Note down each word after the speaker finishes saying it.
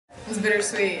was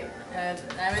bittersweet. And,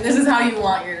 I mean, this is how you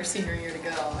want your senior year to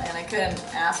go, and I couldn't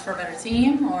ask for a better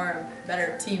team or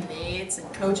better teammates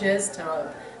and coaches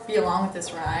to be along with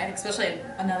this ride, especially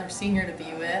another senior to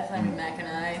be with. I mean, Mac and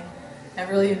I have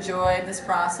really enjoyed this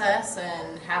process,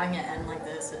 and having it end like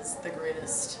this is the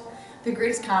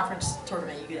greatest conference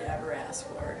tournament you could ever ask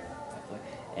for.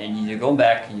 And you're going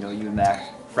back, you know, you and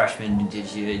Mac, freshmen, did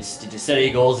you set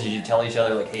any goals? Did you tell each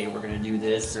other, like, hey, we're going to do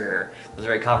this? Or was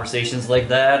there any conversations like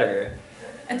that? Or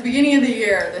at the beginning of the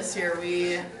year, this year,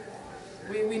 we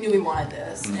knew we wanted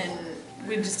this, and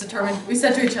we just determined, we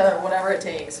said to each other, whatever it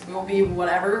takes, we will be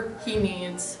whatever he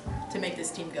needs to make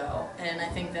this team go. And I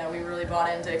think that we really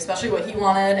bought into especially what he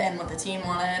wanted and what the team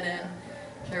wanted, and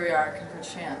here we are,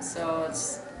 conference champs. So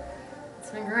it's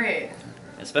been great.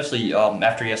 Especially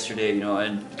after yesterday, you know,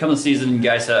 and come the season, you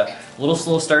guys had a little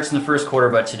slow starts in the first quarter,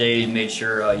 but today you made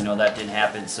sure, you know, that didn't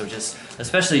happen. So just,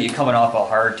 especially coming off a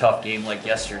hard, tough game like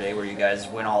yesterday where you guys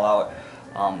went all out,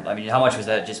 I mean, how much was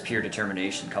that just pure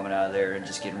determination coming out of there and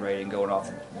just getting ready and going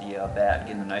off the bat and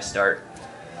getting a nice start?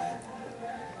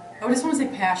 I just want to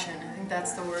say passion. I think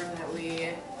that's the word that we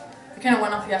kind of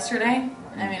went off yesterday.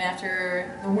 I mean, after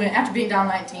being down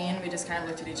 19, we just kind of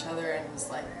looked at each other and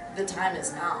was like, the time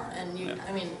is now. And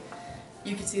I mean,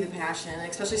 you could see the passion,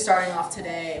 especially starting off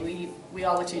today. We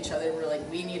all looked at each other and were like,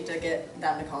 we need to get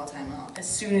them to call a timeout as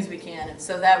soon as we can. And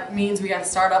so that means we got to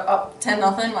start up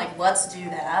 10-0. Like, let's do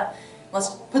that. Let's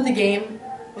put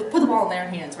the ball in their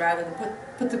hands rather than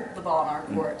put the ball in our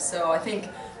court. So I think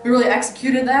we really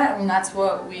executed that, and that's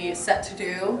what we set to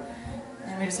do.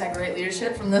 And we just had great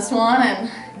leadership from this one and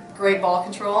great ball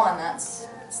control, and it's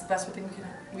the best thing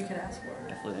we could ask for.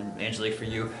 Definitely. And Angelique, for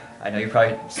you, I know you're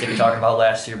probably sick of talking about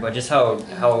last year, but just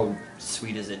how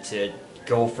sweet is it to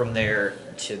go from there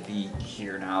to be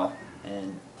here now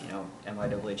and, you know,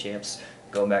 MIAA champs,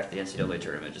 going back to the NCAA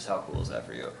tournament? Just how cool is that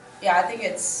for you? Yeah, I think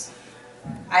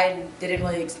I didn't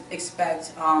really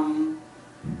expect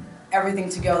everything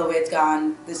to go the way it's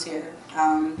gone this year.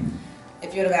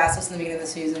 If you would have asked us in the beginning of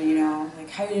the season, you know, like,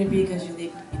 how are you going to be because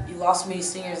you lost so many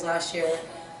seniors last year,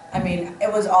 I mean,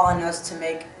 it was all on us to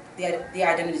make the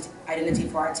identity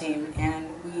for our team, and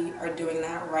we are doing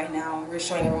that right now. We're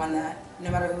showing everyone that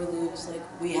no matter who we lose, like,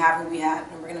 we have who we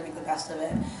have, and we're going to make the best of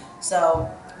it.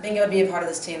 So being able to be a part of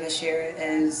this team this year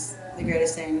is the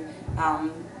greatest thing.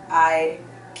 I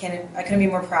couldn't be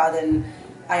more proud than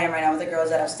I am right now with the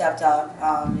girls that have stepped up,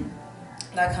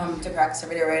 that come to practice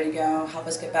every day ready to go, help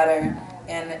us get better,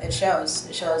 and it shows.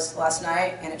 It shows last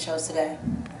night, and it shows today.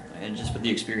 And just with the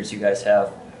experience you guys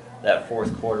have, that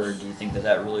fourth quarter, do you think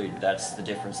that's the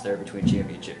difference there between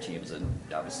championship teams and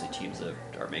obviously teams that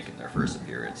are making their first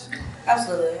appearance?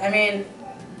 Absolutely. I mean,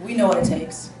 we know what it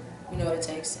takes. We know what it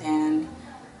takes, and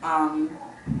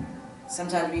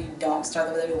sometimes we don't start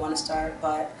the way that we want to start,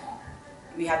 but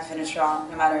we have to finish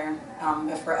strong no matter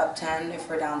if we're up 10, if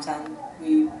we're down 10.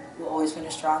 We will always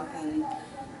finish strong, and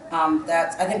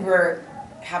I think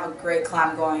have a great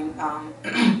climb going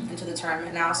into the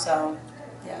tournament now. So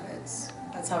yeah,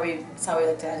 that's how we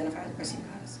like to identify our team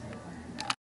guys.